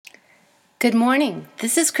Good morning.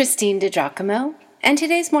 This is Christine DiGiacomo, and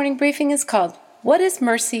today's morning briefing is called, What is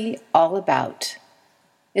Mercy All About?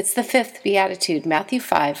 It's the fifth beatitude, Matthew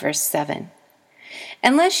 5, verse 7.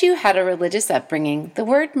 Unless you had a religious upbringing, the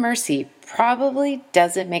word mercy probably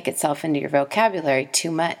doesn't make itself into your vocabulary too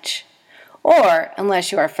much. Or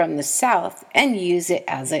unless you are from the South and use it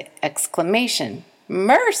as an exclamation,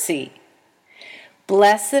 mercy!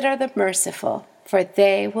 Blessed are the merciful, for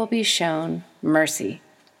they will be shown mercy.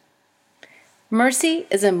 Mercy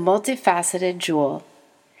is a multifaceted jewel.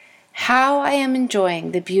 How I am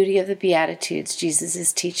enjoying the beauty of the Beatitudes Jesus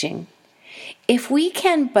is teaching. If we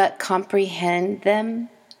can but comprehend them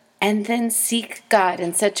and then seek God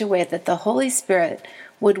in such a way that the Holy Spirit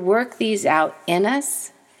would work these out in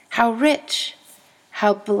us, how rich,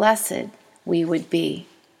 how blessed we would be.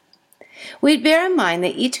 We'd bear in mind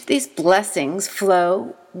that each of these blessings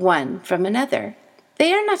flow one from another.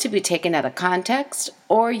 They are not to be taken out of context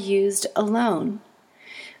or used alone.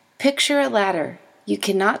 Picture a ladder. You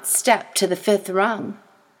cannot step to the fifth rung.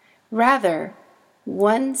 Rather,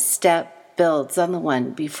 one step builds on the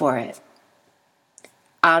one before it.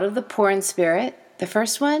 Out of the poor in spirit, the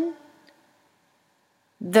first one,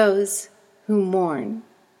 those who mourn.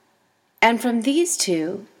 And from these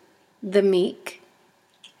two, the meek,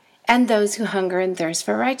 and those who hunger and thirst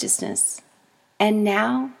for righteousness. And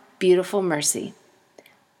now, beautiful mercy.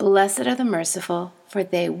 Blessed are the merciful, for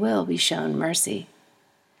they will be shown mercy.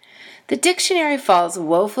 The dictionary falls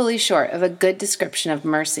woefully short of a good description of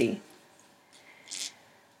mercy.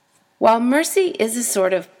 While mercy is a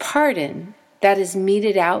sort of pardon that is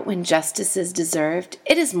meted out when justice is deserved,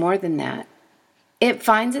 it is more than that. It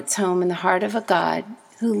finds its home in the heart of a God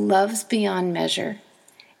who loves beyond measure,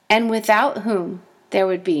 and without whom there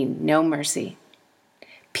would be no mercy.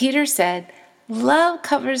 Peter said, "Love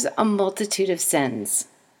covers a multitude of sins."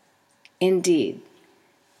 Indeed.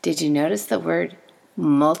 Did you notice the word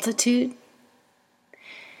multitude?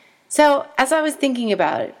 So, as I was thinking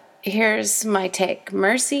about it, here's my take.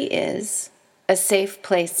 Mercy is a safe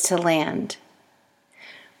place to land.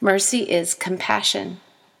 Mercy is compassion,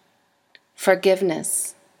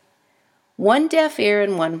 forgiveness, one deaf ear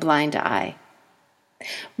and one blind eye.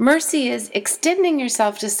 Mercy is extending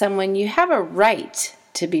yourself to someone you have a right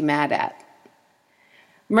to be mad at.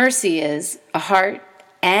 Mercy is a heart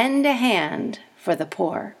and a hand for the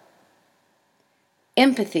poor.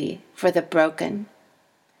 Empathy for the broken.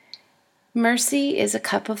 Mercy is a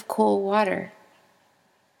cup of cool water.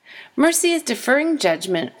 Mercy is deferring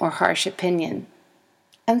judgment or harsh opinion.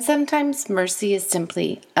 And sometimes mercy is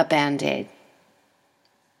simply a Band-Aid.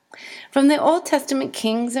 From the Old Testament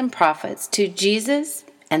kings and prophets to Jesus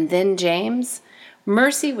and then James,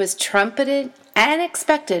 mercy was trumpeted and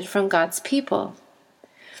expected from God's people.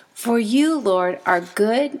 For you, Lord, are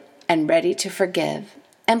good and ready to forgive,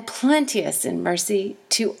 and plenteous in mercy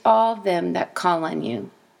to all them that call on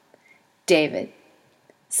you. David,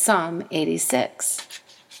 Psalm 86.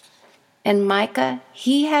 And Micah,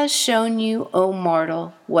 he has shown you, O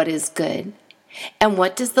mortal, what is good. And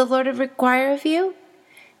what does the Lord require of you?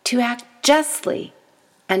 To act justly,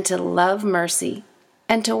 and to love mercy,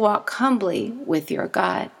 and to walk humbly with your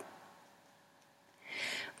God.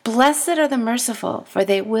 Blessed are the merciful, for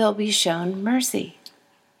they will be shown mercy.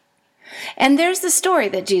 And there's the story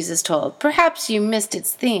that Jesus told. Perhaps you missed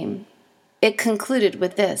its theme. It concluded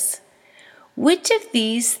with this. Which of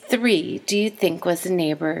these three do you think was the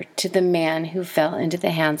neighbor to the man who fell into the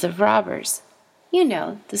hands of robbers? You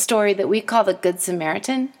know, the story that we call the Good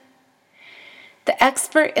Samaritan. The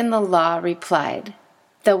expert in the law replied,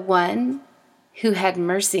 the one who had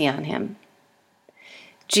mercy on him.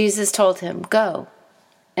 Jesus told him, go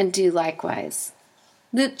and do likewise.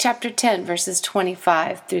 Luke chapter 10, verses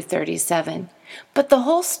 25 through 37. But the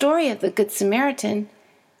whole story of the Good Samaritan,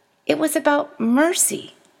 it was about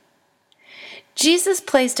mercy. Jesus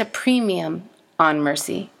placed a premium on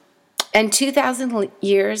mercy, and 2,000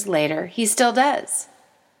 years later, he still does.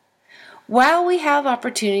 While we have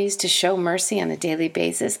opportunities to show mercy on a daily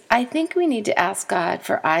basis, I think we need to ask God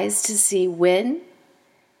for eyes to see when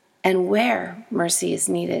and where mercy is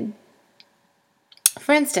needed.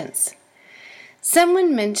 For instance,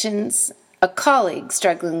 someone mentions a colleague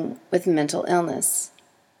struggling with mental illness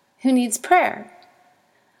who needs prayer.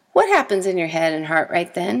 What happens in your head and heart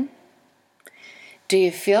right then? Do you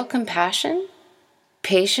feel compassion,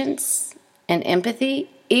 patience, and empathy,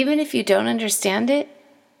 even if you don't understand it?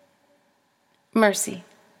 Mercy.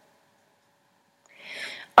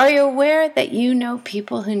 Are you aware that you know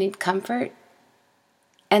people who need comfort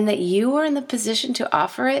and that you are in the position to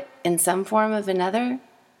offer it in some form or another?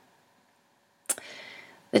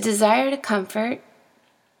 The desire to comfort,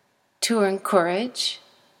 to encourage,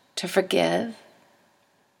 to forgive,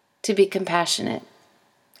 to be compassionate.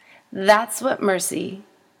 That's what mercy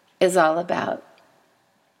is all about.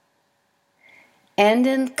 And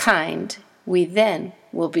in kind, we then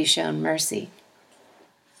will be shown mercy.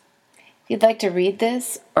 If you'd like to read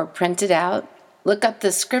this or print it out, look up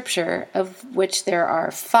the scripture, of which there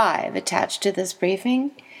are 5 attached to this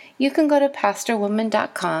briefing. You can go to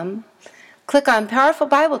pastorwoman.com, click on Powerful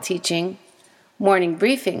Bible Teaching, Morning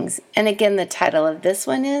Briefings, and again the title of this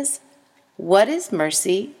one is, What is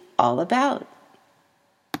Mercy All About?